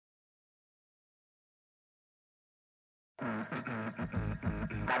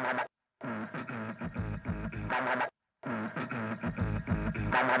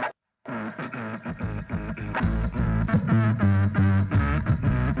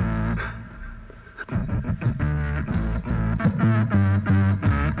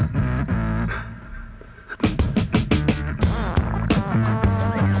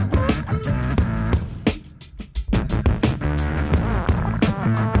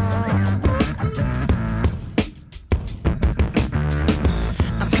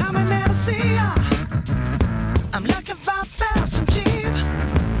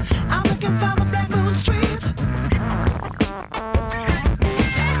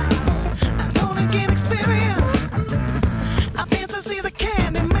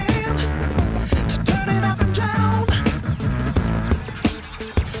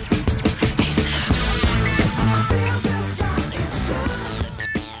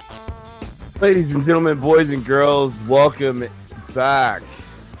Ladies and gentlemen, boys and girls, welcome back.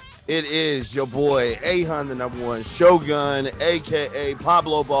 It is your boy, Ahun, the number one Shogun, a.k.a.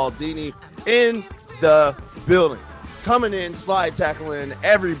 Pablo Baldini, in the building. Coming in, slide tackling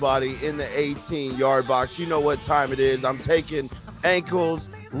everybody in the 18-yard box. You know what time it is. I'm taking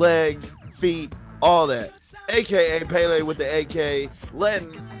ankles, legs, feet, all that. A.k.a. Pele with the AK,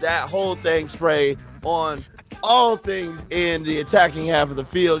 letting that whole thing spray on all things in the attacking half of the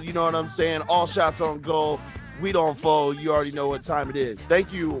field. You know what I'm saying? All shots on goal. We don't fold. You already know what time it is.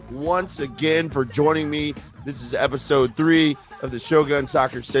 Thank you once again for joining me. This is episode 3 of the Shogun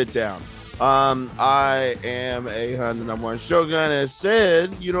Soccer Sit Down. I am Ahun, the number one Shogun, as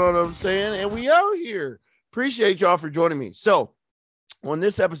said, you know what I'm saying? And we out here. Appreciate y'all for joining me. So on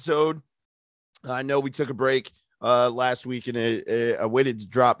this episode, I know we took a break last week and I waited to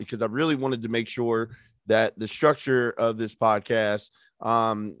drop because I really wanted to make sure that the structure of this podcast,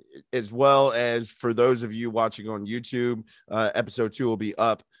 as well as for those of you watching on YouTube, episode 2 will be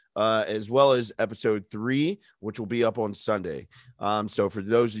up, as well as episode 3, which will be up on Sunday. So for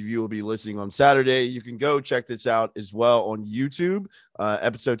those of you who will be listening on Saturday, you can go check this out as well on YouTube,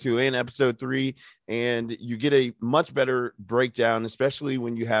 episode 2 and episode 3, and you get a much better breakdown, especially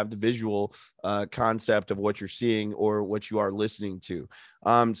when you have the visual concept of what you're seeing or what you are listening to.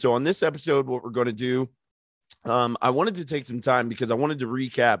 So on this episode, what we're going to do, I wanted to take some time because I wanted to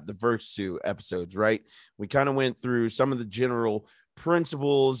recap the first 2 episodes, right? We kind of went through some of the general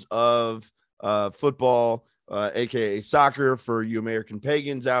principles of football, aka soccer for you American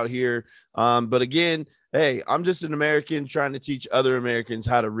pagans out here. But again, hey, I'm just an American trying to teach other Americans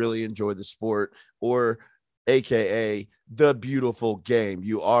how to really enjoy the sport, or aka the beautiful game.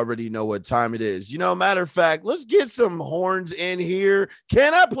 You already know what time it is. You know, matter of fact, let's get some horns in here.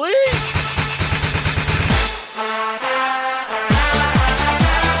 Can I please?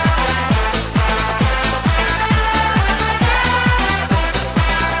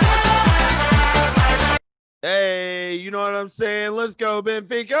 Hey, you know what I'm saying? Let's go,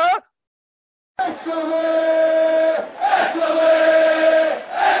 Benfica. Excellent! Excellent!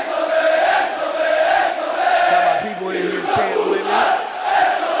 Excellent! Got my people in here chanting with me.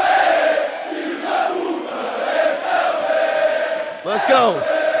 Let's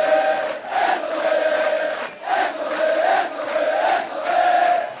go.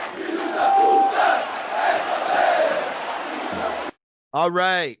 All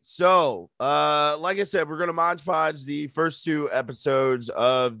right. So, like I said, we're going to Mod Podge the first 2 episodes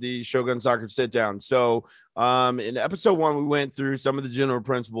of the Shogun Soccer Sit Down. So, in episode 1, we went through some of the general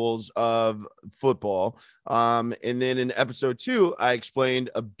principles of football. And then in episode 2, I explained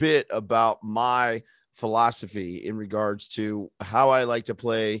a bit about my philosophy in regards to how I like to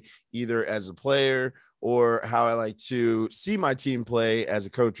play either as a player or how I like to see my team play as a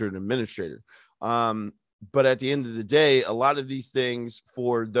coach or an administrator. But at the end of the day, a lot of these things,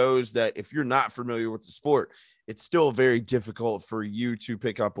 for those that, if you're not familiar with the sport, it's still very difficult for you to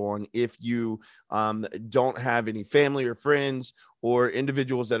pick up on if you don't have any family or friends or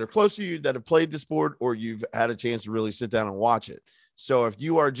individuals that are close to you that have played the sport, or you've had a chance to really sit down and watch it. So if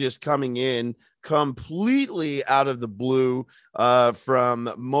you are just coming in completely out of the blue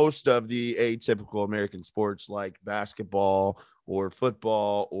from most of the atypical American sports like basketball or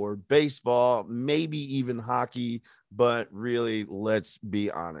football or baseball, maybe even hockey, but really, let's be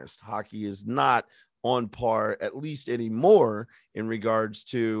honest, hockey is not on par, at least anymore, in regards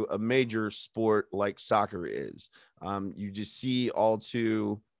to a major sport like soccer is. You just see all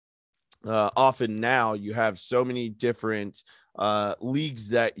too often now you have so many different leagues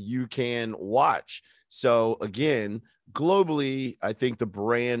that you can watch. So again, globally, I think the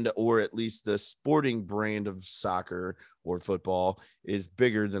brand, or at least the sporting brand of soccer, or football is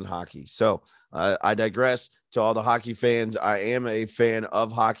bigger than hockey. So I digress. To all the hockey fans, I am a fan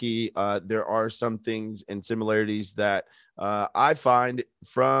of hockey. There are some things and similarities that I find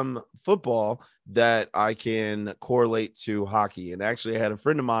from football that I can correlate to hockey. And actually, I had a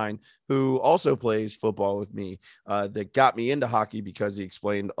friend of mine who also plays football with me that got me into hockey because he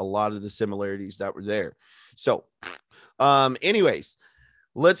explained a lot of the similarities that were there. So, anyways,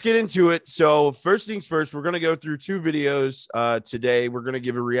 let's get into it. So first things first, we're going to go through two videos today. We're going to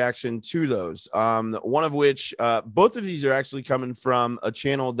give a reaction to those. One of which, both of these are actually coming from a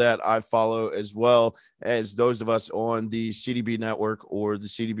channel that I follow, as well as those of us on the CDB network or the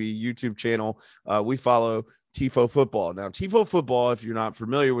CDB YouTube channel. We follow Tifo Football. Now, Tifo Football, if you're not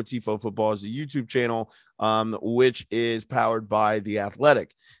familiar with Tifo Football, is a YouTube channel which is powered by The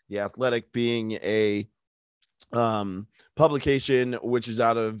Athletic. The Athletic being a publication which is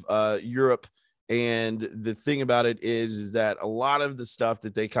out of Europe. And the thing about it is that a lot of the stuff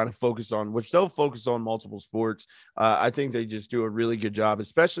that they kind of focus on, which they'll focus on multiple sports, I think they just do a really good job,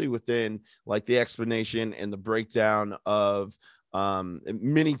 especially within like the explanation and the breakdown of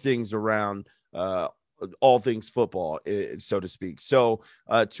many things around all things football, so to speak. So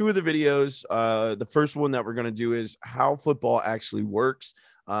two of the videos, the first one that we're going to do is how football actually works.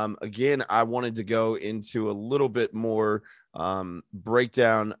 Again, I wanted to go into a little bit more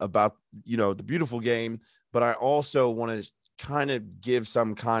breakdown about, the beautiful game, but I also want to kind of give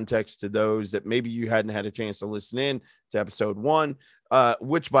some context to those that maybe you hadn't had a chance to listen in to episode 1,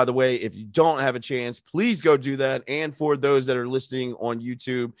 which, by the way, if you don't have a chance, please go do that. And for those that are listening on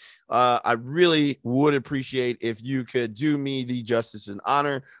YouTube, I really would appreciate if you could do me the justice and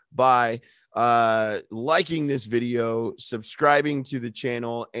honor by liking this video, subscribing to the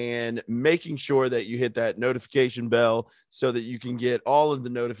channel, and making sure that you hit that notification bell so that you can get all of the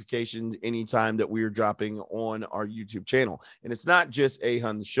notifications anytime that we are dropping on our YouTube channel. And it's not just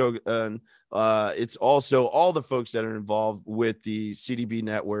Ahun the Shogun, it's also all the folks that are involved with the CDB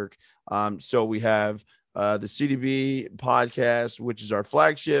network. So we have the CDB podcast, which is our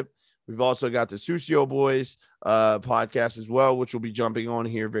flagship. We've also got the Susio Boys podcast as well, which will be jumping on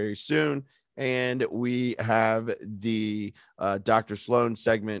here very soon. And we have the Dr. Sloan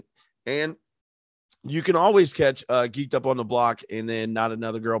segment. And you can always catch Geeked Up on the Block and then Not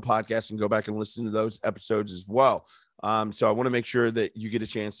Another Girl podcast and go back and listen to those episodes as well. So I want to make sure that you get a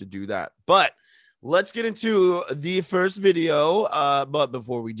chance to do that. But let's get into the first video. But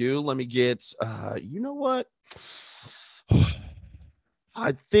before we do, let me get, you know what?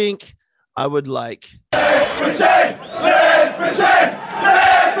 I think I would like. Let's pretend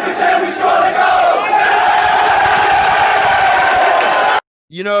we score the goal.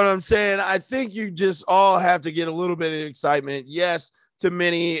 You know what I'm saying? I think you just all have to get a little bit of excitement. Yes, to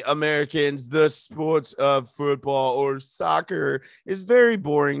many Americans, the sports of football or soccer is very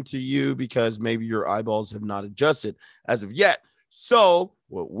boring to you because maybe your eyeballs have not adjusted as of yet. So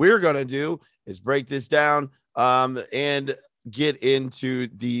what we're going to do is break this down and get into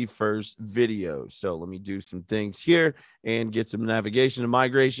the first video. So let me do some things here and get some navigation and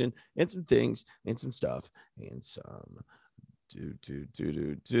migration and some things and some stuff and some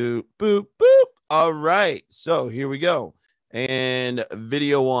boop boop. All right, so here we go. And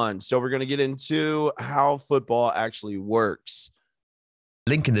video 1. So we're going to get into how football actually works.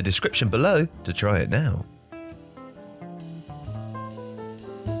 Link in the description below to try it now.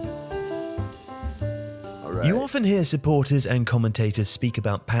 You often hear supporters and commentators speak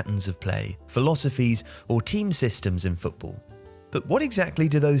about patterns of play, philosophies, or team systems in football. But what exactly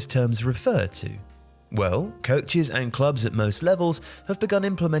do those terms refer to? Well, coaches and clubs at most levels have begun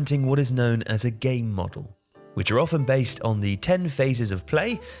implementing what is known as a game model, which are often based on the 10 phases of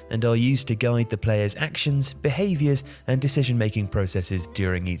play and are used to guide the player's actions, behaviors, and decision-making processes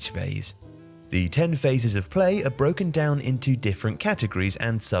during each phase. The 10 phases of play are broken down into different categories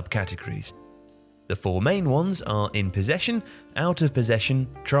and subcategories. The 4 main ones are in possession, out of possession,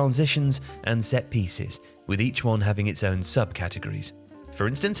 transitions, and set pieces, with each one having its own subcategories. For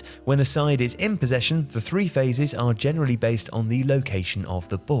instance, when a side is in possession, the 3 phases are generally based on the location of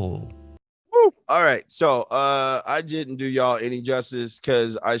the ball. Woo. All right, so I didn't do y'all any justice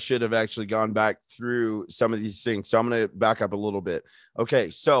because I should have actually gone back through some of these things. So I'm going to back up a little bit. Okay,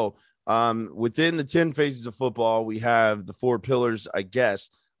 so within the 10 phases of football, we have the 4 pillars, I guess.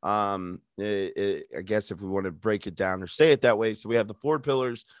 I guess if we want to break it down or say it that way. So we have the 4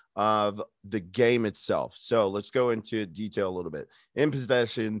 pillars of the game itself. So let's go into detail a little bit. In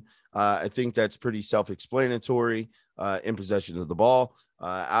possession, I think that's pretty self-explanatory. In possession of the ball,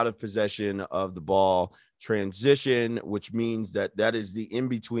 out of possession of the ball, transition, which means that that is the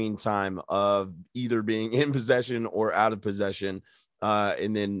in-between time of either being in possession or out of possession,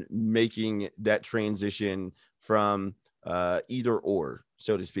 and then making that transition from either or,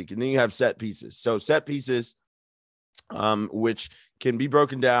 so to speak. And then you have set pieces. So set pieces, which can be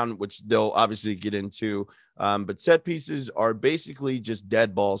broken down, which they'll obviously get into. But set pieces are basically just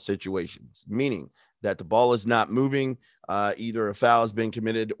dead ball situations, meaning that the ball is not moving, either a foul has been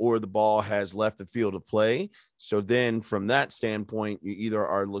committed or the ball has left the field of play. So then from that standpoint, you either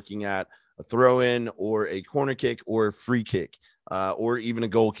are looking at a throw in or a corner kick or a free kick, or even a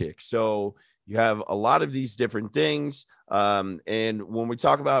goal kick. So you have a lot of these different things. And when we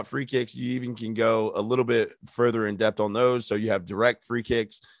talk about free kicks, you even can go a little bit further in depth on those. So you have direct free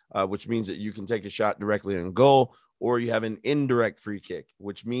kicks, which means that you can take a shot directly on goal, or you have an indirect free kick,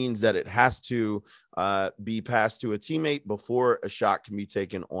 which means that it has to be passed to a teammate before a shot can be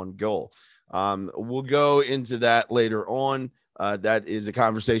taken on goal. We'll go into that later on. That is a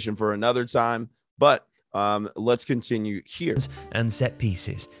conversation for another time, but let's continue here. And set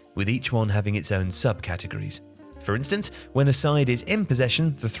pieces, with each one having its own subcategories. For instance, when a side is in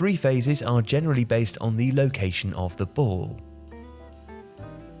possession, the three phases are generally based on the location of the ball.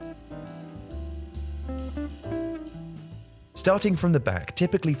 Starting from the back,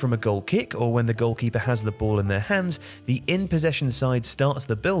 typically from a goal kick or when the goalkeeper has the ball in their hands, the in-possession side starts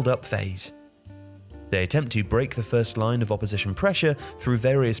the build-up phase. They attempt to break the first line of opposition pressure through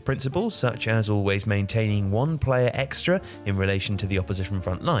various principles, such as always maintaining one player extra in relation to the opposition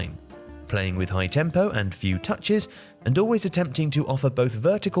front line, playing with high tempo and few touches, and always attempting to offer both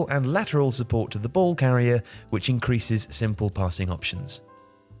vertical and lateral support to the ball carrier, which increases simple passing options.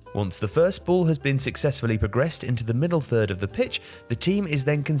 Once the first ball has been successfully progressed into the middle third of the pitch, the team is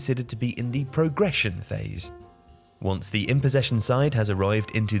then considered to be in the progression phase. Once the in-possession side has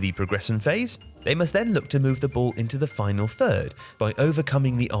arrived into the progression phase, they must then look to move the ball into the final third by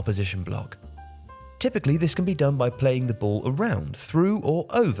overcoming the opposition block. Typically, this can be done by playing the ball around, through or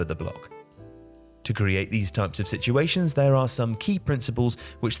over the block. To create these types of situations, there are some key principles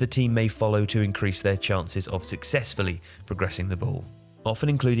which the team may follow to increase their chances of successfully progressing the ball, often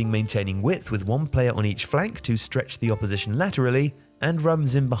including maintaining width with one player on each flank to stretch the opposition laterally, and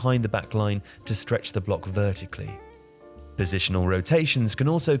runs in behind the back line to stretch the block vertically. Positional rotations can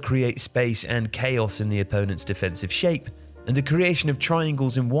also create space and chaos in the opponent's defensive shape, and the creation of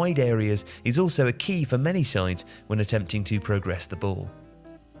triangles in wide areas is also a key for many sides when attempting to progress the ball.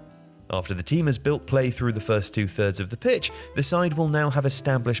 After the team has built play through the first two-thirds of the pitch, the side will now have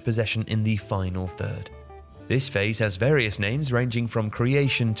established possession in the final third. This phase has various names ranging from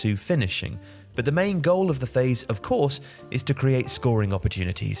creation to finishing, but the main goal of the phase, of course, is to create scoring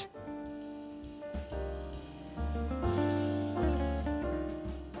opportunities.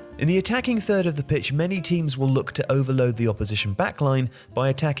 In the attacking third of the pitch, many teams will look to overload the opposition backline by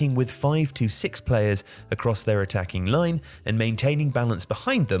attacking with 5 to 6 players across their attacking line and maintaining balance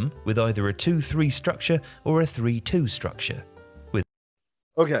behind them with either a 2-3 structure or a 3-2 structure.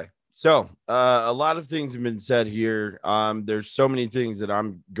 Okay. So a lot of things have been said here. There's so many things that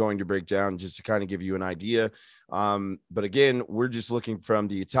I'm going to break down just to kind of give you an idea. But again, we're just looking from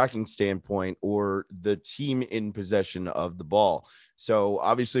the attacking standpoint or the team in possession of the ball. So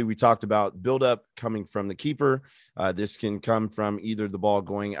obviously we talked about build up coming from the keeper. This can come from either the ball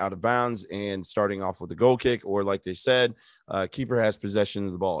going out of bounds and starting off with a goal kick, or like they said, keeper has possession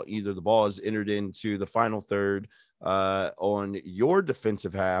of the ball. Either the ball is entered into the final third on your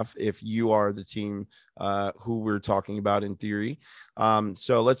defensive half if you are the team who we're talking about in theory.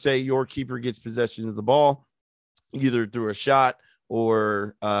 So let's say your keeper gets possession of the ball either through a shot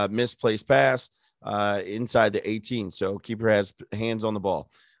or misplaced pass inside the 18. So keeper has hands on the ball.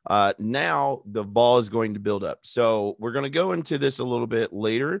 Now the ball is going to build up. So we're going to go into this a little bit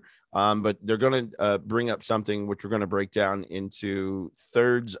later, but they're going to bring up something which we're going to break down into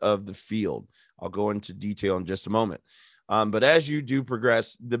thirds of the field. I'll go into detail in just a moment. But as you do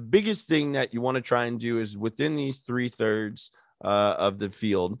progress, the biggest thing that you want to try and do is within these 3/3 of the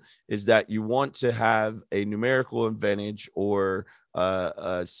field is that you want to have a numerical advantage or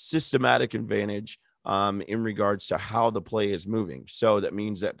a systematic advantage in regards to how the play is moving. So that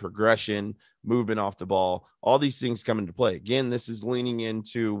means that progression, movement off the ball, all these things come into play. Again, this is leaning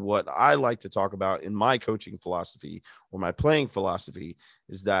into what I like to talk about in my coaching philosophy or my playing philosophy,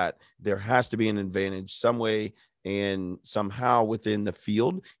 is that there has to be an advantage some way and somehow within the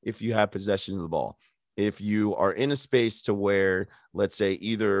field if you have possession of the ball. if you are in a space to where, let's say,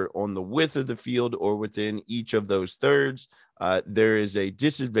 either on the width of the field or within each of those thirds, there is a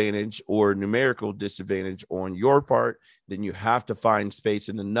disadvantage or numerical disadvantage on your part, then you have to find space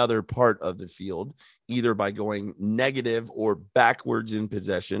in another part of the field, either by going negative or backwards in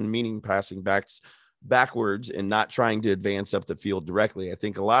possession, meaning passing backwards and not trying to advance up the field directly. I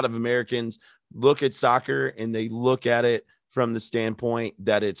think a lot of Americans look at soccer and they look at it from the standpoint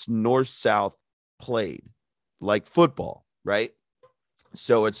that it's north-south played like football, right?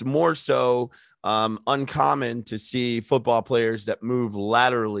 So it's more so uncommon to see football players that move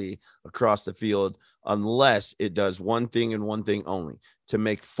laterally across the field unless it does one thing and one thing only, to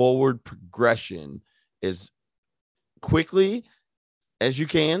make forward progression as quickly as you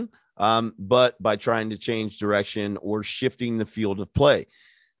can, but by trying to change direction or shifting the field of play.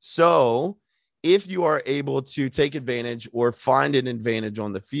 So if you are able to take advantage or find an advantage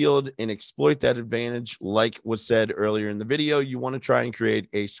on the field and exploit that advantage, like was said earlier in the video, you want to try and create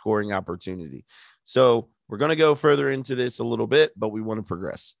a scoring opportunity. So we're going to go further into this a little bit, but we want to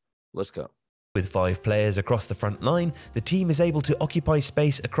progress. Let's go. With 5 players across the front line, the team is able to occupy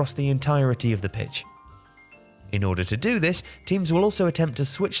space across the entirety of the pitch. In order to do this, teams will also attempt to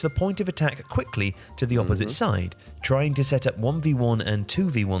switch the point of attack quickly to the opposite side, trying to set up 1v1 and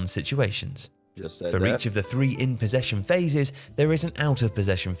 2v1 situations. For each of the 3 in-possession phases, there is an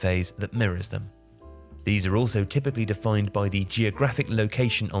out-of-possession phase that mirrors them. These are also typically defined by the geographic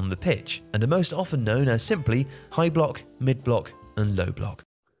location on the pitch, and are most often known as simply high block, mid block, and low block.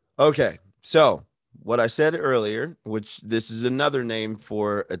 Okay, so what I said earlier, which this is another name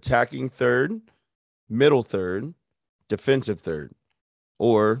for attacking third, middle third, defensive third,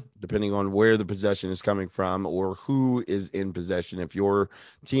 or depending on where the possession is coming from or who is in possession. If your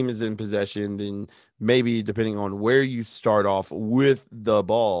team is in possession, then maybe depending on where you start off with the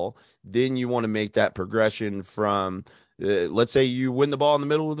ball, then you want to make that progression from, let's say you win the ball in the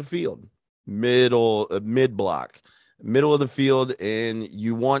middle of the field, mid block, middle of the field, and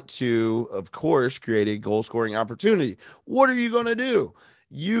you want to, of course, create a goal scoring opportunity. What are you going to do?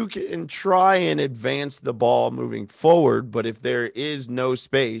 You can try and advance the ball moving forward, but if there is no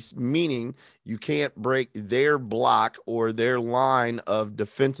space, meaning you can't break their block or their line of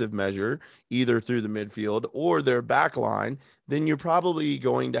defensive measure, either through the midfield or their back line, then you're probably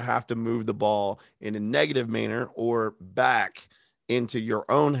going to have to move the ball in a negative manner or back into your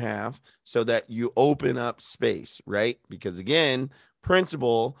own half so that you open up space, right? Because again,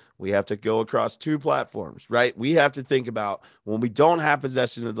 principle, we have to go across 2 platforms, right? We have to think about when we don't have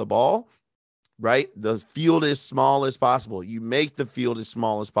possession of the ball, right? The field as small as possible. You make the field as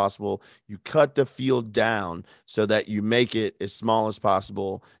small as possible. You cut the field down so that you make it as small as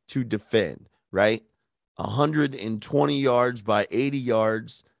possible to defend, right? 120 yards by 80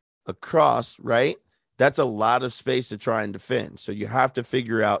 yards across, right? That's a lot of space to try and defend. So you have to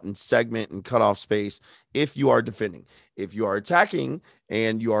figure out and segment and cut off space if you are defending. If you are attacking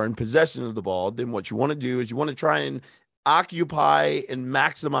and you are in possession of the ball, then what you want to do is you want to try and occupy and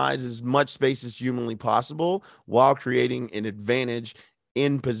maximize as much space as humanly possible while creating an advantage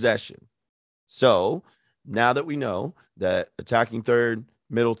in possession. So now that we know that attacking third,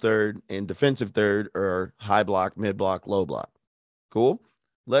 middle third, and defensive third are high block, mid block, low block. Cool.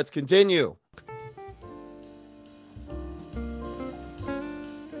 Let's continue.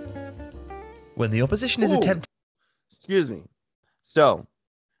 When the opposition is attempting... Excuse me. So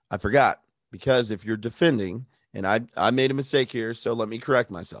I forgot, because if you're defending, and I made a mistake here, so let me correct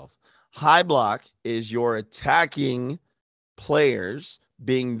myself. High block is your attacking players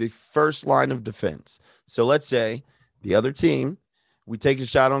being the first line of defense. So let's say the other team, we take a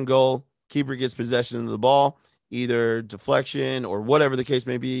shot on goal, keeper gets possession of the ball, either deflection or whatever the case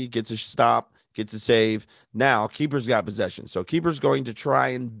may be, gets a stop, gets a save. Now keeper's got possession. So keeper's going to try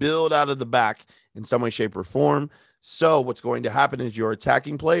and build out of the back in some way, shape, or form. So what's going to happen is your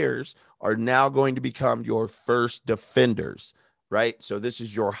attacking players are now going to become your first defenders, right? So this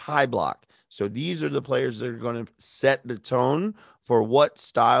is your high block. So these are the players that are going to set the tone for what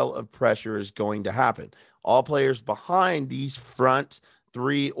style of pressure is going to happen. All players behind these front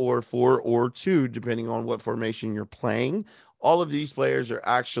 3 or 4 or 2, depending on what formation you're playing, all of these players are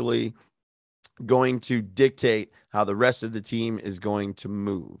actually going to dictate how the rest of the team is going to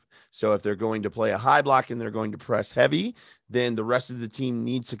move. So if they're going to play a high block and they're going to press heavy, then the rest of the team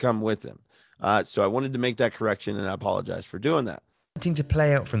needs to come with them. So I wanted to make that correction, and I apologize for doing that. To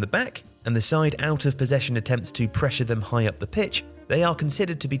play out from the back, and the side out of possession attempts to pressure them high up the pitch, they are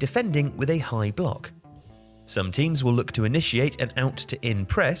considered to be defending with a high block. Some teams will look to initiate an out to in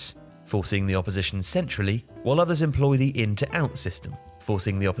press, forcing the opposition centrally, while others employ the in to out system,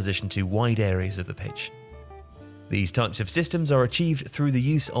 forcing the opposition to wide areas of the pitch. These types of systems are achieved through the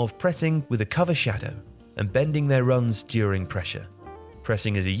use of pressing with a cover shadow and bending their runs during pressure.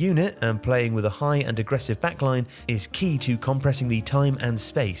 Pressing as a unit and playing with a high and aggressive backline is key to compressing the time and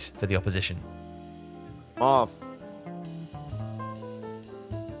space for the opposition. Off.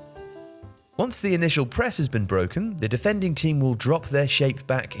 Once the initial press has been broken, the defending team will drop their shape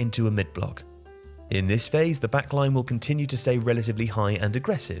back into a mid-block. In this phase, the backline will continue to stay relatively high and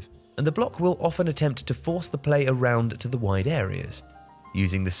aggressive, and the block will often attempt to force the play around to the wide areas,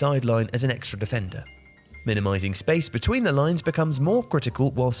 using the sideline as an extra defender. Minimizing space between the lines becomes more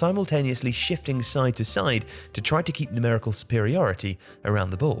critical while simultaneously shifting side to side to try to keep numerical superiority around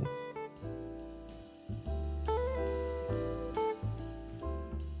the ball.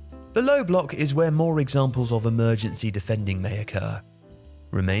 The low block is where more examples of emergency defending may occur.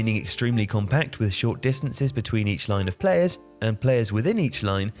 Remaining extremely compact with short distances between each line of players and players within each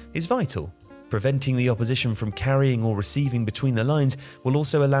line is vital. Preventing the opposition from carrying or receiving between the lines will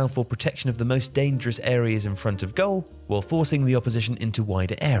also allow for protection of the most dangerous areas in front of goal, while forcing the opposition into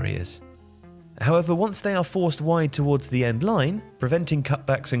wider areas. However, once they are forced wide towards the end line, preventing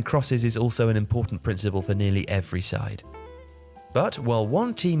cutbacks and crosses is also an important principle for nearly every side. But while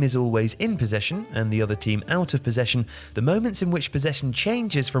one team is always in possession and the other team out of possession, the moments in which possession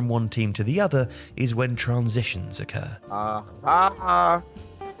changes from one team to the other is when transitions occur.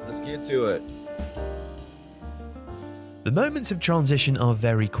 Let's get to it. The moments of transition are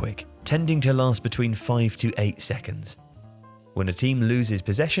very quick, tending to last between 5 to 8 seconds. When a team loses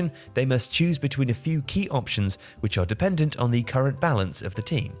possession, they must choose between a few key options which are dependent on the current balance of the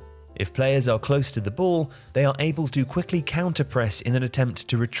team. If players are close to the ball, they are able to quickly counter-press in an attempt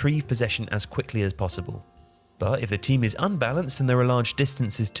to retrieve possession as quickly as possible. But if the team is unbalanced and there are large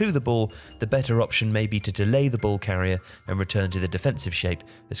distances to the ball, the better option may be to delay the ball carrier and return to the defensive shape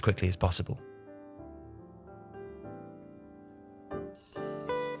as quickly as possible.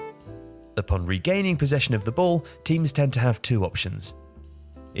 Upon regaining possession of the ball, teams tend to have two options.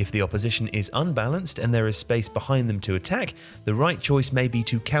 If the opposition is unbalanced and there is space behind them to attack, the right choice may be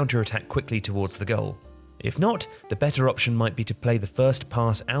to counter-attack quickly towards the goal. If not, the better option might be to play the first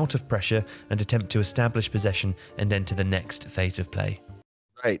pass out of pressure and attempt to establish possession and enter the next phase of play.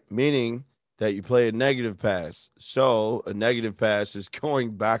 Right, meaning that you play a negative pass. So a negative pass is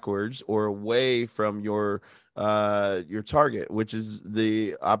going backwards or away from your target, which is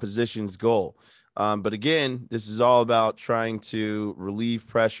the opposition's goal. But again, this is all about trying to relieve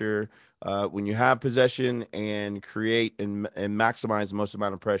pressure when you have possession and create and maximize the most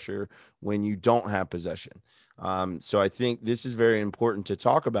amount of pressure when you don't have possession. So I think this is very important to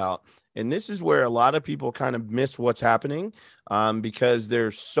talk about. And this is where a lot of people kind of miss what's happening because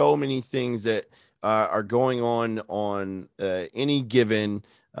there's so many things that are going on any given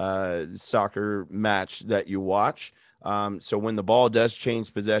soccer match that you watch. So when the ball does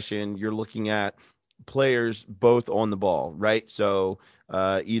change possession, you're looking at players both on the ball, right? So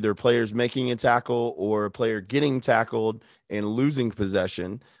either players making a tackle or a player getting tackled and losing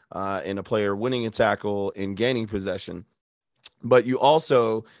possession, and a player winning a tackle and gaining possession. But you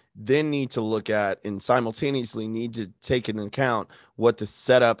also then need to look at and simultaneously need to take into account what the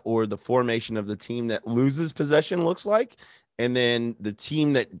setup or the formation of the team that loses possession looks like. And then the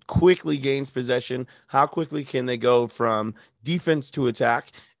team that quickly gains possession, how quickly can they go from defense to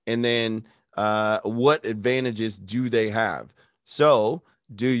attack? And then what advantages do they have? So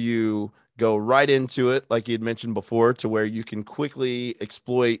do you go right into it, like you had mentioned before, to where you can quickly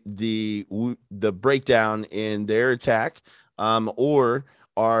exploit the breakdown in their attack? Or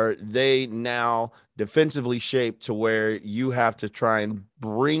are they now defensively shaped to where you have to try and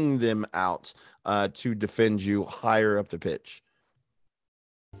bring them out to defend you higher up the pitch?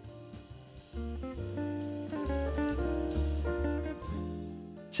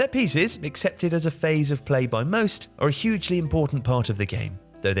 Set pieces, accepted as a phase of play by most, are a hugely important part of the game,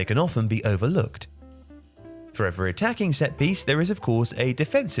 though they can often be overlooked. For every attacking set piece, there is of course a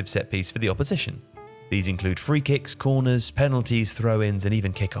defensive set piece for the opposition. These include free kicks, corners, penalties, throw-ins, and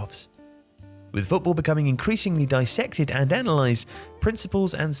even kickoffs. With football becoming increasingly dissected and analysed,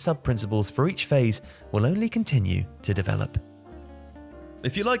 principles and sub-principles for each phase will only continue to develop.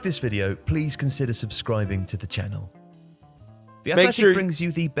 If you like this video, please consider subscribing to the channel. The Athletic brings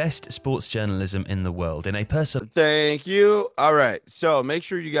you the best sports journalism in the world in a person. Thank you. All right. So make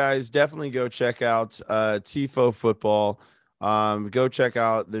sure you guys definitely go check out Tifo Football. Go check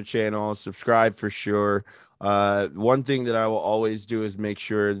out their channel, subscribe for sure. One thing that I will always do is make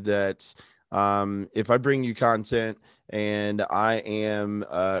sure that if I bring you content and I am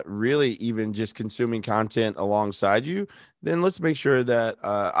really even just consuming content alongside you, then let's make sure that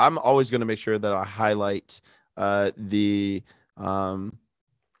I'm always going to make sure that I highlight the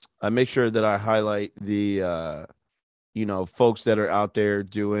I make sure that I highlight the folks that are out there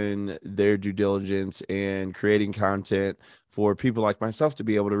doing their due diligence and creating content for people like myself to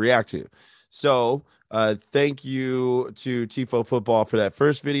be able to react to. So thank you to Tifo Football for that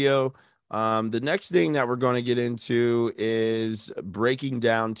first video. The next thing that we're going to get into is breaking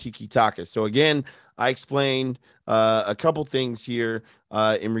down Tiki Taka. So again, I explained a couple things here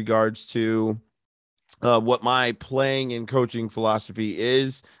in regards to what my playing and coaching philosophy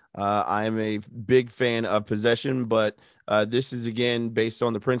is. I am a big fan of possession, but this is, again, based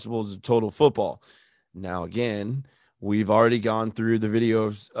on the principles of total football. Now, again, we've already gone through the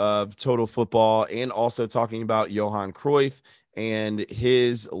videos of total football and also talking about Johan Cruyff and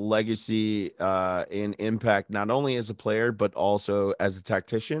his legacy and impact, not only as a player, but also as a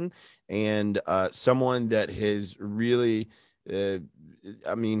tactician and someone that has really,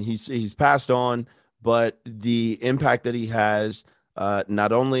 he's passed on, but the impact that he has,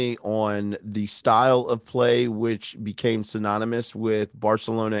 not only on the style of play, which became synonymous with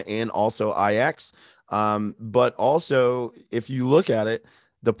Barcelona and also Ajax, but also, if you look at it,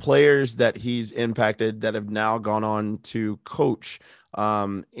 the players that he's impacted that have now gone on to coach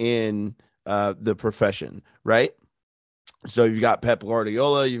in the profession, right? So you've got Pep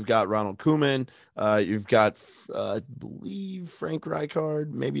Guardiola, you've got Ronald Koeman, you've got, I believe, Frank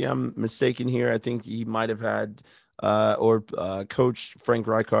Rijkaard. Maybe I'm mistaken here. I think he might have had coached Frank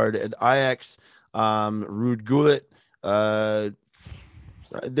Rijkaard at Ajax, Ruud Gullit.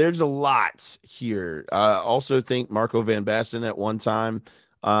 There's a lot here. Also think Marco van Basten at one time.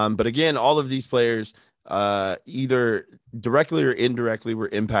 But again, all of these players either directly or indirectly were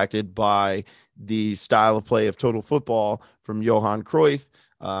impacted by the style of play of total football from Johan Cruyff,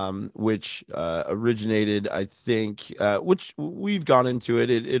 which originated, I think, which we've gone into it.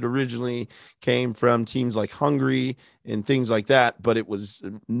 It originally came from teams like Hungary and things like that, but it was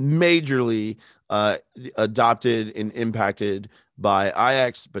majorly adopted and impacted by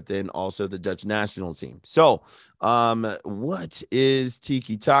Ajax, but then also the Dutch national team. So what is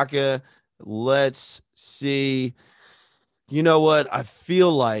Tiki Taka? Let's see. You know what? I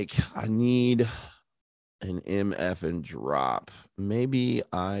feel like I need an MF and drop. Maybe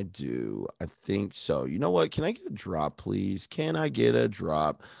I do. I think so. You know what? Can I get a drop, please? Can I get a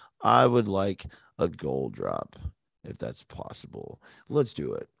drop? I would like a gold drop, if that's possible. Let's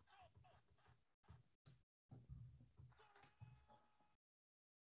do it.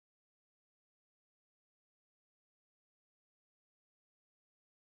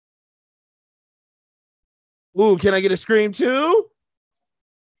 Ooh, can I get a scream too?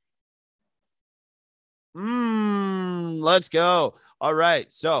 Let's go. All right.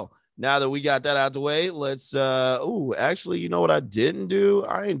 So now that we got that out the way, let's actually, you know what I didn't do?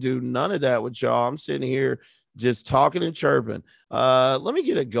 I didn't do none of that with y'all. I'm sitting here just talking and chirping. Let me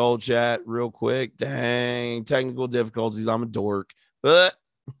get a gold chat real quick. Dang, technical difficulties. I'm a dork. But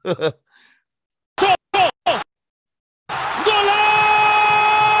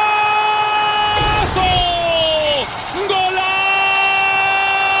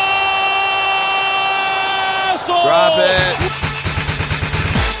drop it.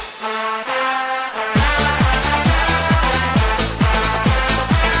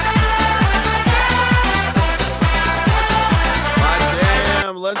 My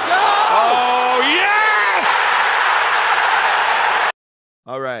damn, let's go. Oh, yes.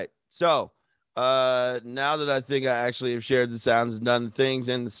 All right. So now that I think I actually have shared the sounds and done the things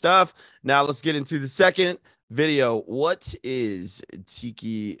and the stuff, now let's get into the second video. What is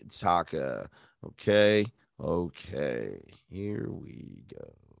Tiki Taka? Okay, here we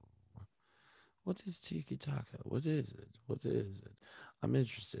go. What is Tiki Taka? What is it? What is it? I'm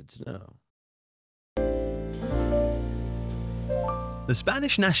interested to know. The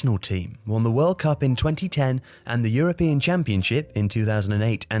Spanish national team won the World Cup in 2010 and the European Championship in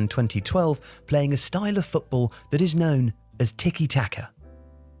 2008 and 2012, playing a style of football that is known as tiki-taka.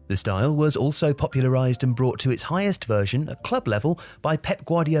 The style was also popularised and brought to its highest version at club level by Pep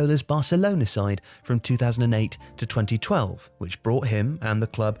Guardiola's Barcelona side from 2008 to 2012, which brought him and the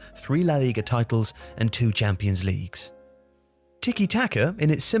club 3 La Liga titles and 2 Champions Leagues. Tiki-taka, in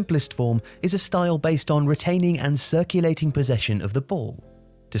its simplest form, is a style based on retaining and circulating possession of the ball.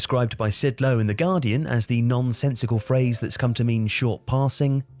 Described by Sid Lowe in The Guardian as the nonsensical phrase that's come to mean short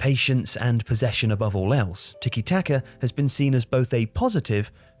passing, patience and possession above all else, tiki-taka has been seen as both a positive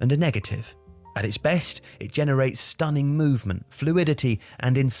and a negative. At its best, it generates stunning movement, fluidity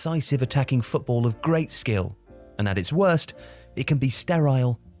and incisive attacking football of great skill. and at its worst, it can be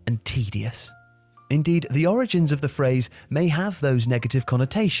sterile and tedious. Indeed, the origins of the phrase may have those negative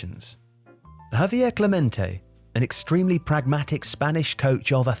connotations. Javier Clemente, an extremely pragmatic Spanish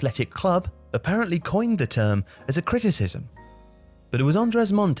coach of athletic club, apparently coined the term as a criticism. But it was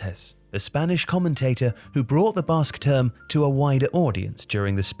Andres Montes, a Spanish commentator, who brought the Basque term to a wider audience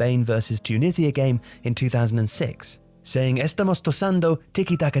during the Spain versus Tunisia game in 2006, saying, "Estamos tosando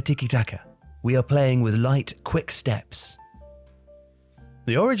tiki-taka tiki-taka." We are playing with light, quick steps.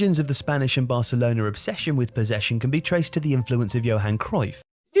 The origins of the Spanish and Barcelona obsession with possession can be traced to the influence of Johan Cruyff.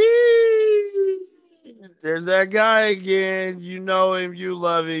 There's that guy again. You know him, you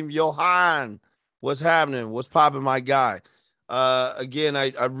love him. Johan, what's happening? What's popping, my guy? Again,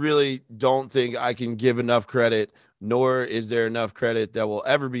 I really don't think I can give enough credit, nor is there enough credit that will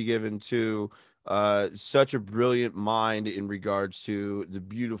ever be given to such a brilliant mind in regards to the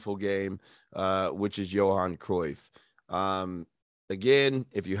beautiful game, which is Johan Cruyff. Again,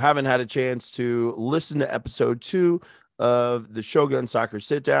 if you haven't had a chance to listen to episode 2 of the Shogun Soccer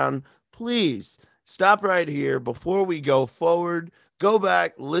Sit Down, please stop right here before we go forward. Go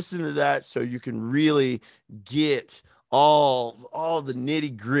back, listen to that so you can really get all the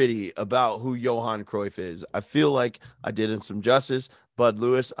nitty gritty about who Johan Cruyff is. I feel like I did him some justice. Bud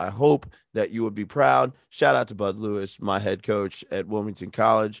Lewis, I hope that you would be proud. Shout out to Bud Lewis, my head coach at Wilmington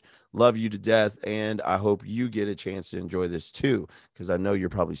College. Love you to death, and I hope you get a chance to enjoy this too, because I know you're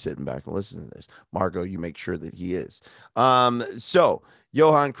probably sitting back and listening to this. Margot, you make sure that he is. So,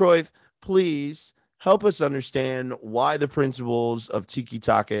 Johan Cruyff, please help us understand why the principles of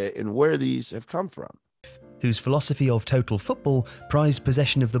tiki-taka and where these have come from. Whose philosophy of total football prized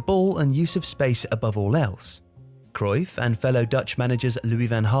possession of the ball and use of space above all else. Cruyff and fellow Dutch managers Louis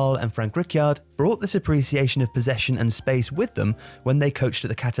van Gaal and Frank Rijkaard brought this appreciation of possession and space with them when they coached at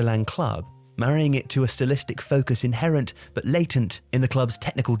the Catalan club, marrying it to a stylistic focus inherent but latent in the club's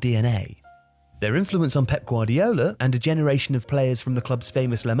technical DNA. Their influence on Pep Guardiola and a generation of players from the club's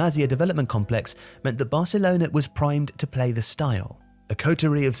famous La Masia development complex meant that Barcelona was primed to play the style. A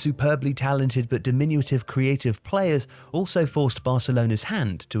coterie of superbly talented but diminutive creative players also forced Barcelona's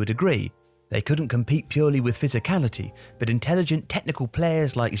hand to a degree. They couldn't compete purely with physicality, but intelligent technical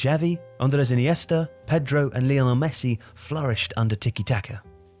players like Xavi, Andres Iniesta, Pedro and Lionel Messi flourished under tiki-taka.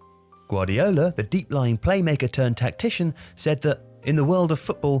 Guardiola, the deep-lying playmaker turned tactician, said that, "In the world of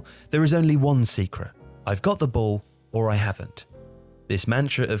football, there is only one secret. I've got the ball, or I haven't." This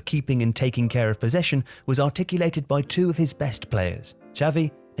mantra of keeping and taking care of possession was articulated by two of his best players,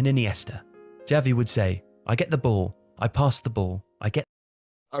 Xavi and Iniesta. Xavi would say, "I get the ball, I pass the ball, I get..."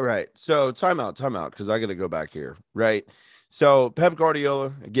 All right, so time out, because I got to go back here, right? So Pep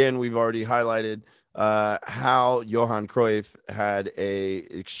Guardiola, again, we've already highlighted how Johan Cruyff had a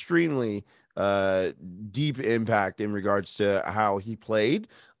extremely deep impact in regards to how he played,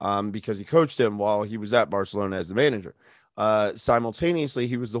 because he coached him while he was at Barcelona as the manager. Simultaneously,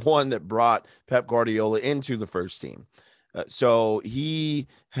 he was the one that brought Pep Guardiola into the first team. So he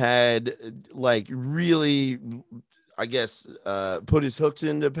had really, I guess, put his hooks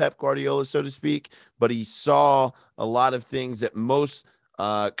into Pep Guardiola, so to speak, but he saw a lot of things that most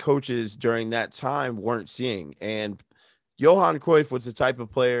coaches during that time weren't seeing. And Johan Cruyff was the type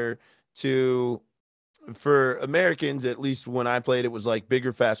of player for Americans, at least when I played, it was like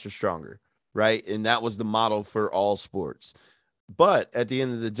bigger, faster, stronger, right? And that was the model for all sports. But at the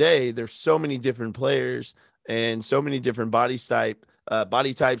end of the day, there's so many different players and so many different body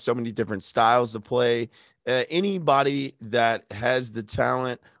types, so many different styles to play. Anybody that has the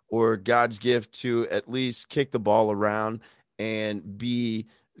talent or God's gift to at least kick the ball around and be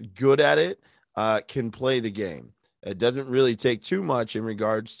good at it can play the game. It doesn't really take too much in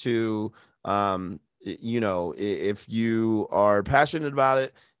regards to, if you are passionate about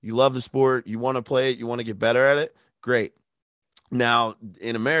it, you love the sport, you want to play it, you want to get better at it, great. Now,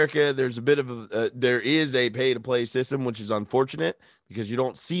 in America, there is a pay-to-play system, which is unfortunate because you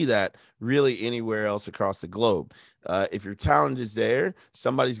don't see that really anywhere else across the globe. If your talent is there,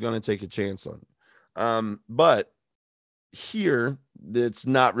 somebody's going to take a chance on you. But here, it's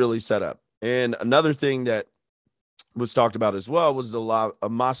not really set up. And another thing that was talked about as well was the La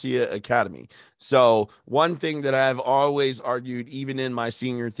Masia Academy. So one thing that I've always argued, even in my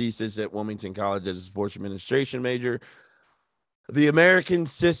senior thesis at Wilmington College as a sports administration major, the American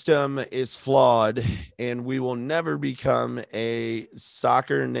system is flawed, and we will never become a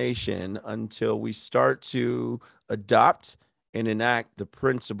soccer nation until we start to adopt and enact the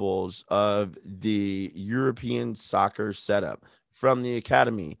principles of the European soccer setup from the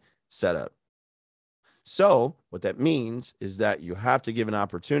academy setup. So what that means is that you have to give an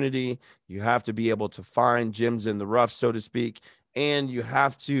opportunity. You have to be able to find gems in the rough, so to speak, and you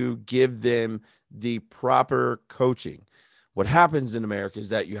have to give them the proper coaching. What happens in America is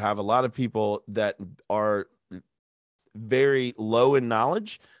that you have a lot of people that are very low in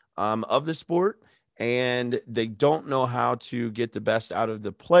knowledge of the sport, and they don't know how to get the best out of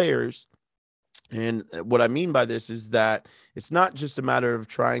the players. And what I mean by this is that it's not just a matter of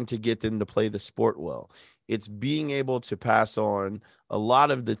trying to get them to play the sport well. It's being able to pass on a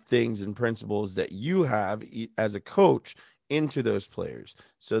lot of the things and principles that you have as a coach into those players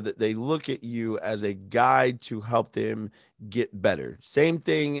so that they look at you as a guide to help them get better. Same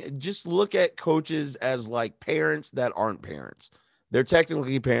thing, just look at coaches as like parents that aren't parents. They're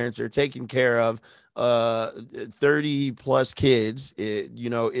technically parents. They're taking care of 30 plus kids,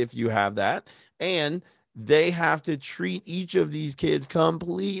 if you have that. And they have to treat each of these kids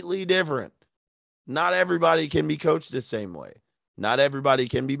completely different. Not everybody can be coached the same way. Not everybody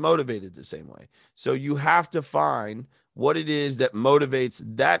can be motivated the same way. So you have to find what it is that motivates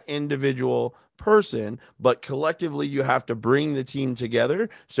that individual person, but collectively you have to bring the team together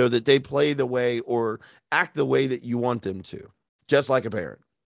so that they play the way or act the way that you want them to, just like a parent.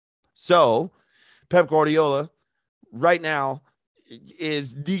 So Pep Guardiola right now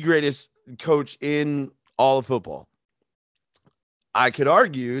is the greatest coach in all of football. I could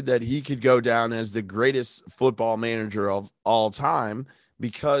argue that he could go down as the greatest football manager of all time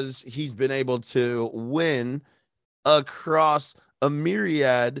because he's been able to win across a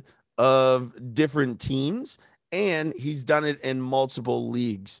myriad of different teams, and he's done it in multiple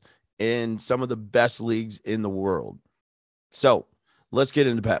leagues, in some of the best leagues in the world. So let's get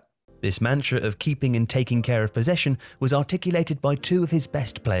into Pep. This mantra of keeping and taking care of possession was articulated by two of his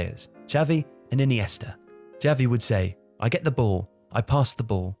best players, Xavi and Iniesta. Xavi would say, "I get the ball, I pass the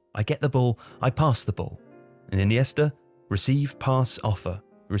ball, I get the ball, I pass the ball." And Iniesta, receive, pass, offer,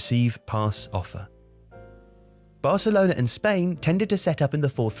 receive, pass, offer. Barcelona and Spain tended to set up in the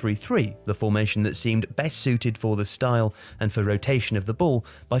 4-3-3, the formation that seemed best suited for the style and for rotation of the ball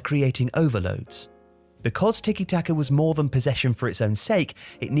by creating overloads. Because tiki-taka was more than possession for its own sake,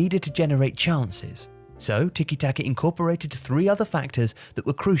 it needed to generate chances. So tiki-taka incorporated three other factors that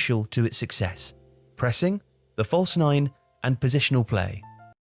were crucial to its success: pressing, the false nine, and positional play.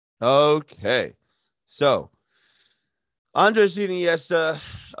 Okay, so Andres Iniesta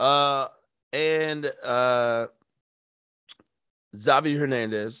and Xavi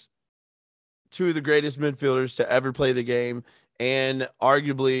Hernandez, two of the greatest midfielders to ever play the game, and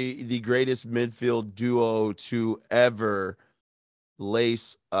arguably the greatest midfield duo to ever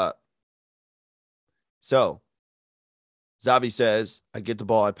lace up. So Xavi says, "I get the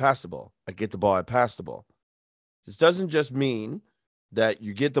ball, I pass the ball. I get the ball, I pass the ball." This doesn't just mean that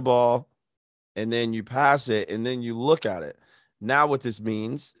you get the ball and then you pass it and then you look at it. Now what this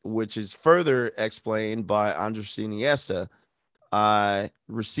means, which is further explained by Andres Iniesta,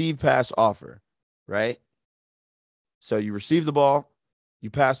 receive, pass, offer, right? So you receive the ball, you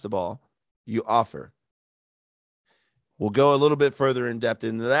pass the ball, you offer. We'll go a little bit further in depth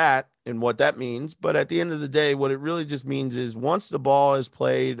into that and what that means. But at the end of the day, what it really just means is once the ball is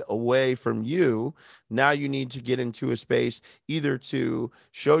played away from you, now you need to get into a space either to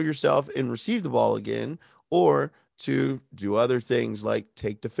show yourself and receive the ball again, or to do other things like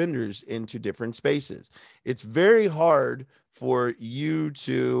take defenders into different spaces. It's very hard for you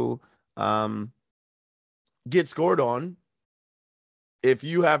to get scored on if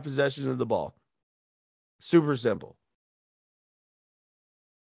you have possession of the ball. Super simple.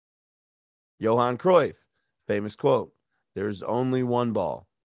 Johan Cruyff, famous quote, "There's only one ball."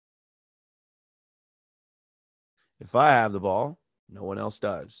 If I have the ball, no one else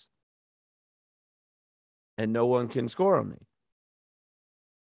does. And no one can score on me.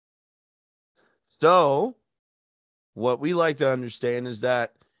 So what we like to understand is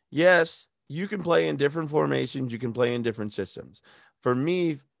that, yes, you can play in different formations. You can play in different systems. For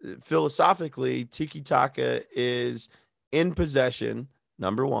me, philosophically, tiki-taka is in possession.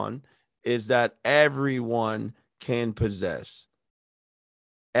 Number one is that everyone can possess.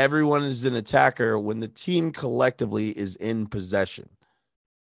 Everyone is an attacker when the team collectively is in possession.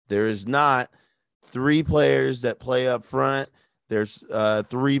 There is not three players that play up front. There's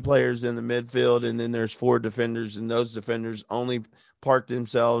three players in the midfield, and then there's four defenders, and those defenders only park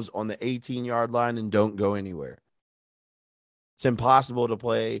themselves on the 18-yard line and don't go anywhere. It's impossible to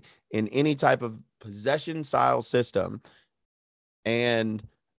play in any type of possession-style system and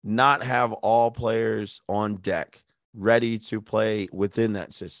not have all players on deck ready to play within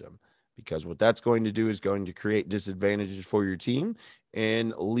that system, because what that's going to do is going to create disadvantages for your team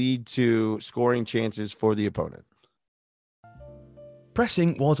and lead to scoring chances for the opponent.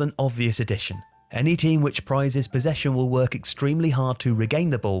 Pressing was an obvious addition. Any team which prizes possession will work extremely hard to regain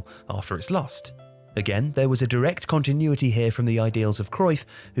the ball after it's lost. Again, there was a direct continuity here from the ideals of Cruyff,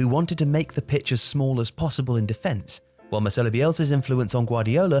 who wanted to make the pitch as small as possible in defence, while Marcelo Bielsa's influence on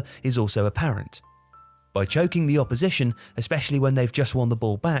Guardiola is also apparent. By choking the opposition, especially when they've just won the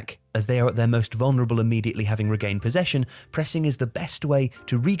ball back, as they are at their most vulnerable immediately having regained possession, pressing is the best way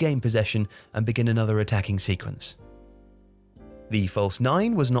to regain possession and begin another attacking sequence. The false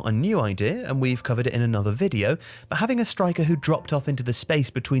nine was not a new idea, and we've covered it in another video, but having a striker who dropped off into the space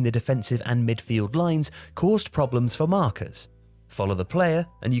between the defensive and midfield lines caused problems for markers. Follow the player,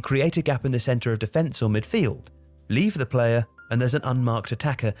 and you create a gap in the centre of defence or midfield. Leave the player, and there's an unmarked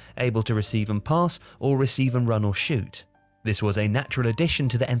attacker able to receive and pass, or receive and run or shoot. This was a natural addition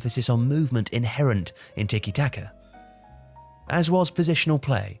to the emphasis on movement inherent in tiki-taka. As was positional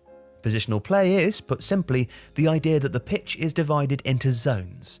play. Positional play is, put simply, the idea that the pitch is divided into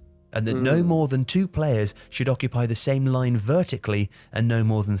zones, and that no more than 2 players should occupy the same line vertically and no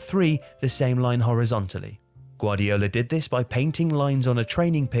more than 3 the same line horizontally. Guardiola did this by painting lines on a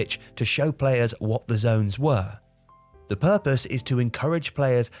training pitch to show players what the zones were. The purpose is to encourage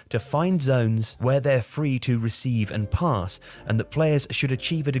players to find zones where they're free to receive and pass, and that players should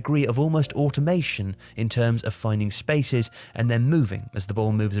achieve a degree of almost automation in terms of finding spaces and then moving as the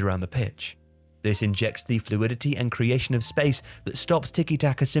ball moves around the pitch. This injects the fluidity and creation of space that stops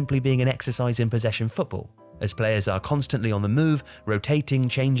tiki-taka simply being an exercise in possession football, as players are constantly on the move, rotating,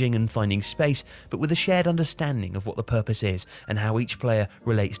 changing and finding space, but with a shared understanding of what the purpose is and how each player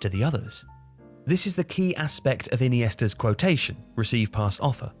relates to the others. This is the key aspect of Iniesta's quotation, receive pass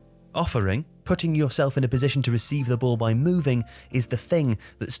offer. Offering, putting yourself in a position to receive the ball by moving, is the thing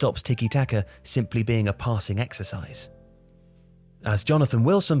that stops tiki-taka simply being a passing exercise. As Jonathan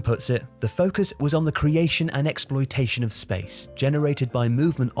Wilson puts it, the focus was on the creation and exploitation of space, generated by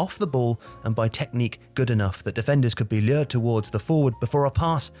movement off the ball and by technique good enough that defenders could be lured towards the forward before a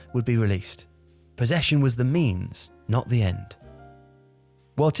pass would be released. Possession was the means, not the end.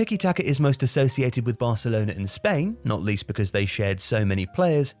 While tiki-taka is most associated with Barcelona and Spain, not least because they shared so many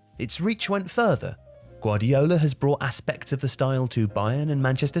players, its reach went further. Guardiola has brought aspects of the style to Bayern and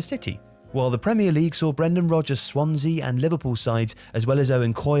Manchester City, while the Premier League saw Brendan Rodgers' Swansea and Liverpool sides, as well as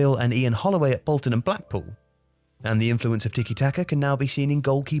Owen Coyle and Ian Holloway at Bolton and Blackpool. And the influence of tiki-taka can now be seen in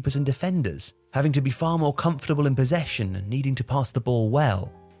goalkeepers and defenders, having to be far more comfortable in possession and needing to pass the ball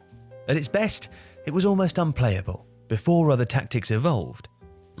well. At its best, it was almost unplayable, before other tactics evolved.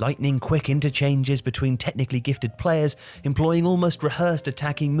 Lightning quick interchanges between technically gifted players, employing almost rehearsed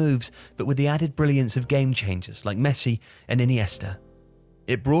attacking moves, but with the added brilliance of game changers like Messi and Iniesta.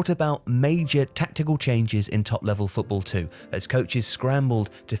 It brought about major tactical changes in top-level football too, as coaches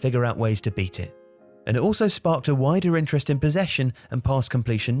scrambled to figure out ways to beat it. And it also sparked a wider interest in possession and pass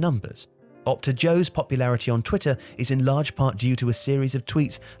completion numbers. Opta Joe's popularity on Twitter is in large part due to a series of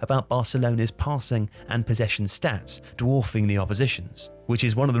tweets about Barcelona's passing and possession stats, dwarfing the opposition's, which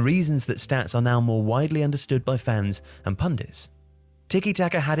is one of the reasons that stats are now more widely understood by fans and pundits.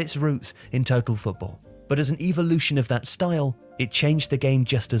 Tiki-taka had its roots in total football, but as an evolution of that style, it changed the game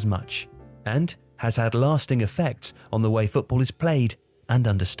just as much, and has had lasting effects on the way football is played and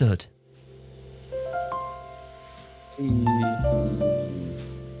understood.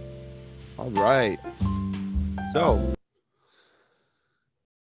 All right. So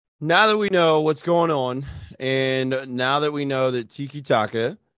now that we know what's going on, and now that we know that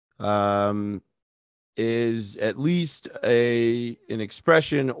tiki-taka is at least an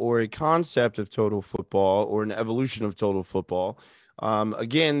expression or a concept of total football or an evolution of total football,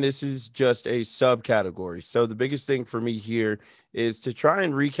 again, this is just a subcategory. So the biggest thing for me here is to try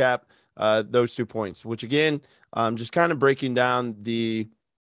and recap those 2 points, which again, just kind of breaking down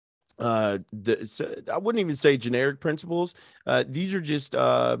I wouldn't even say generic principles. These are just,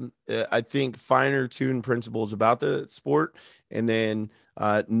 I think, finer tuned principles about the sport. And then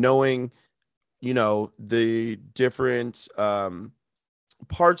knowing, the different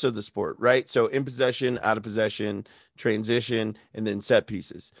parts of the sport, right? So in possession, out of possession, transition, and then set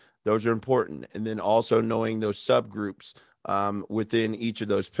pieces. Those are important. And then also knowing those subgroups within each of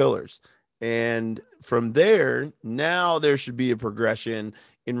those pillars. And from there, now there should be a progression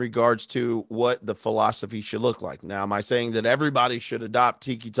in regards to what the philosophy should look like. Now, am I saying that everybody should adopt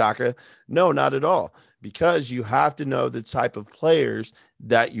tiki-taka? No, not at all, because you have to know the type of players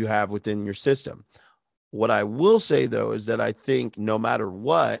that you have within your system. What I will say, though, is that I think no matter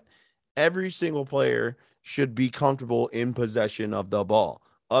what, every single player should be comfortable in possession of the ball.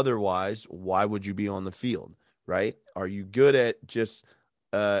 Otherwise, why would you be on the field, right? Are you good at just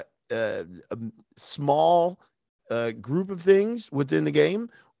a small group of things within the game,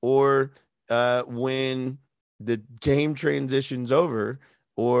 or when the game transitions over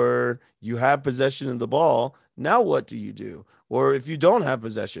or you have possession of the ball, now what do you do? Or if you don't have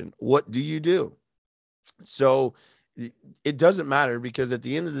possession, what do you do? So it doesn't matter, because at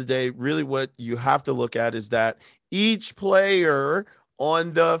the end of the day, really what you have to look at is that each player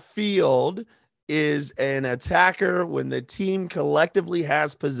on the field is an attacker when the team collectively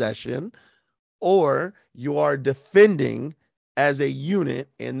has possession, or you are defending as a unit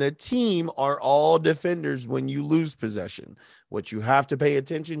and the team are all defenders when you lose possession. What you have to pay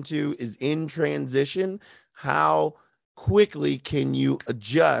attention to is in transition, how quickly can you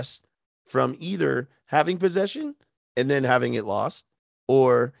adjust from either having possession and then having it lost,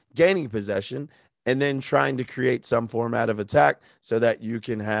 or gaining possession and then trying to create some format of attack so that you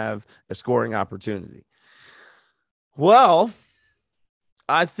can have a scoring opportunity. Well,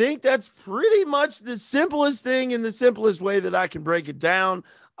 I think that's pretty much the simplest thing in the simplest way that I can break it down.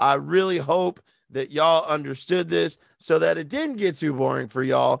 I really hope that y'all understood this so that it didn't get too boring for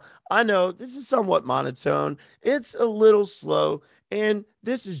y'all. I know this is somewhat monotone. It's a little slow, and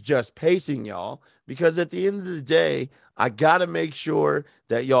this is just pacing y'all, because at the end of the day, I got to make sure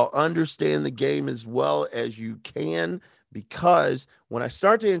that y'all understand the game as well as you can, because when I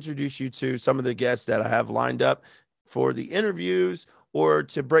start to introduce you to some of the guests that I have lined up for the interviews, or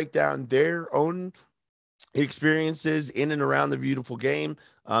to break down their own experiences in and around the beautiful game,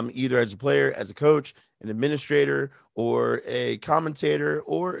 either as a player, as a coach, an administrator, or a commentator,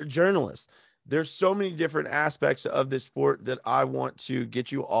 or a journalist. There's so many different aspects of this sport that I want to get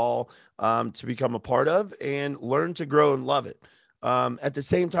you all to become a part of and learn to grow and love it. At the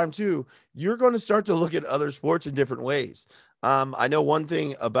same time, too, you're going to start to look at other sports in different ways. I know one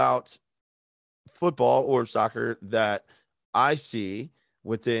thing about football or soccer that I see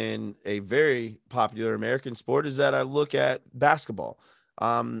within a very popular American sport is that I look at basketball.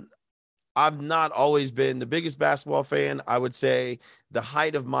 I've not always been the biggest basketball fan. I would say the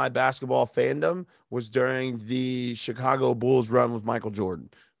height of my basketball fandom was during the Chicago Bulls run with Michael Jordan,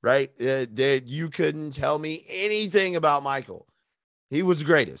 right? That you couldn't tell me anything about Michael. He was the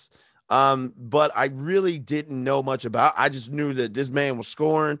greatest. But I really didn't know much about. I just knew that this man was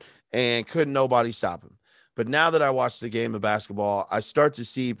scoring and couldn't nobody stop him. But now that I watch the game of basketball, I start to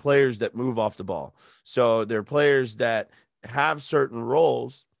see players that move off the ball. So they're players that have certain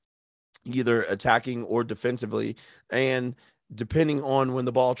roles, either attacking or defensively, and depending on when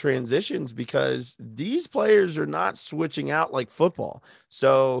the ball transitions, because these players are not switching out like football.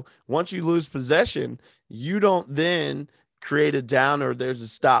 So once you lose possession, you don't then create a down or there's a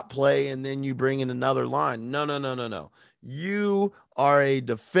stop play and then you bring in another line. No. You are a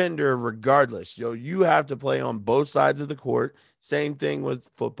defender regardless. You have to play on both sides of the court. Same thing with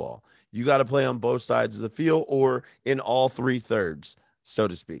football. You got to play on both sides of the field, or in all three thirds, so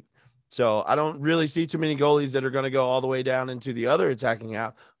to speak. So I don't really see too many goalies that are going to go all the way down into the other attacking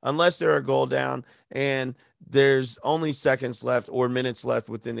half unless they're a goal down and there's only seconds left or minutes left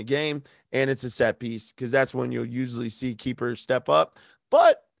within the game and it's a set piece, because that's when you'll usually see keepers step up.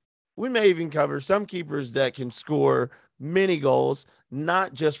 But we may even cover some keepers that can score many goals,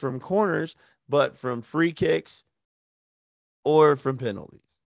 not just from corners, but from free kicks or from penalties.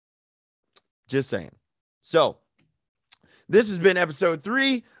 Just saying. So this has been episode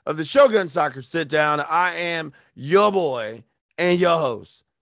 3 of the Shogun Soccer Sit Down. I am your boy and your host,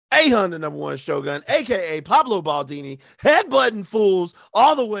 the number one Shogun, a.k.a. Pablo Baldini, headbutting fools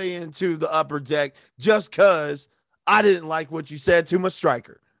all the way into the upper deck just because I didn't like what you said to my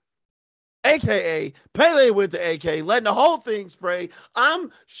striker. A.k.a. Pele went to A.K., letting the whole thing spray.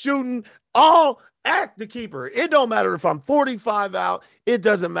 I'm shooting all at the keeper. It don't matter if I'm 45 out. It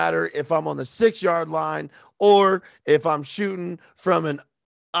doesn't matter if I'm on the 6-yard line or if I'm shooting from an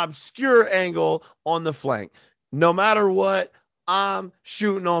obscure angle on the flank. No matter what, I'm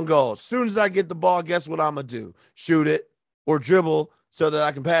shooting on goal. As soon as I get the ball, guess what I'm going to do? Shoot it or dribble so that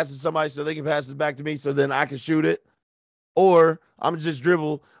I can pass it to somebody so they can pass it back to me so then I can shoot it. Or I'm just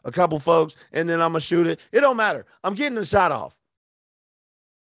dribble a couple folks and then I'm going to shoot it. It don't matter. I'm getting the shot off.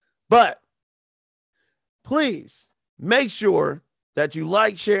 But please make sure that you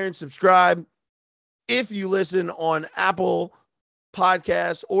like, share, and subscribe. If you listen on Apple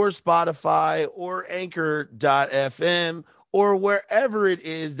Podcasts or Spotify or Anchor.fm or wherever it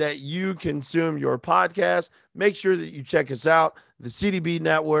is that you consume your podcast, make sure that you check us out, the CDB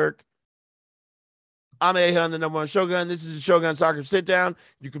Network, I'm A-Hun, the number one Shogun. This is the Shogun Soccer Sit Down.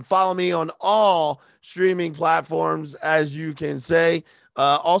 You can follow me on all streaming platforms, as you can say.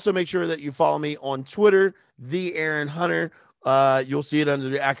 Also, make sure that you follow me on Twitter, the Aaron Hunter. You'll see it under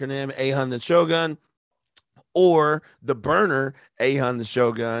the acronym A-Hun the Shogun, or the burner A-Hun the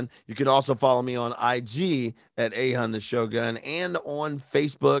Shogun. You can also follow me on IG at A-Hun the Shogun, and on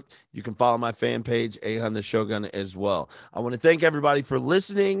Facebook you can follow my fan page A-Hun the Shogun as well. I want to thank everybody for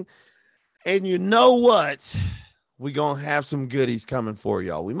listening, and you know what, we're gonna have some goodies coming for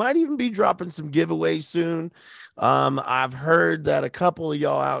y'all. We might even be dropping some giveaways soon. I've heard that a couple of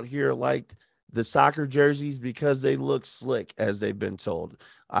y'all out here liked the soccer jerseys because they look slick, as they've been told.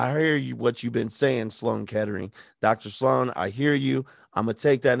 I hear you, what you've been saying, Sloan Kettering. Dr. Sloan, I hear you. I'm going to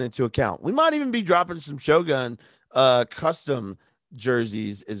take that into account. We might even be dropping some Shogun custom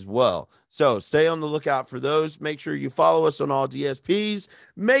jerseys as well. So stay on the lookout for those. Make sure you follow us on all DSPs.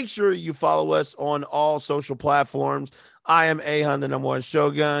 Make sure you follow us on all social platforms. I am A-Hun, the number one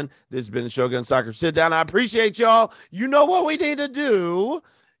Shogun. This has been the Shogun Soccer Sit Down. I appreciate y'all. You know what we need to do.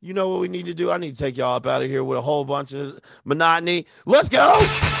 You know what we need to do? I need to take y'all up out of here with a whole bunch of monotony. Let's go.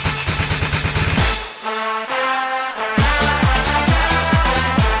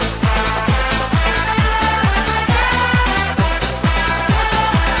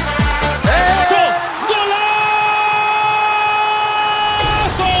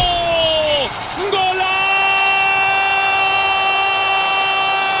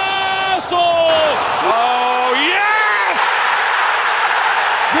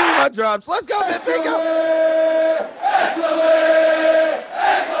 Drops. Let's go, Benfica.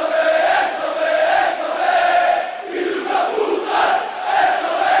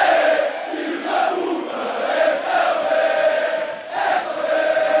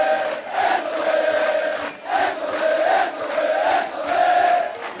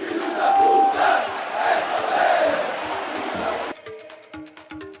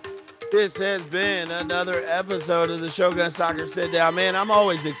 This has been another episode of the Shogun Soccer Sit Down. Man, I'm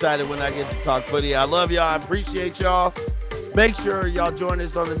always excited when I get to talk footy. I love y'all. I appreciate y'all. Make sure y'all join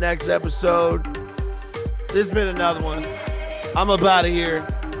us on the next episode. This has been another one. I'm up out of here.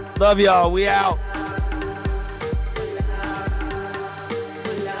 Love y'all. We out.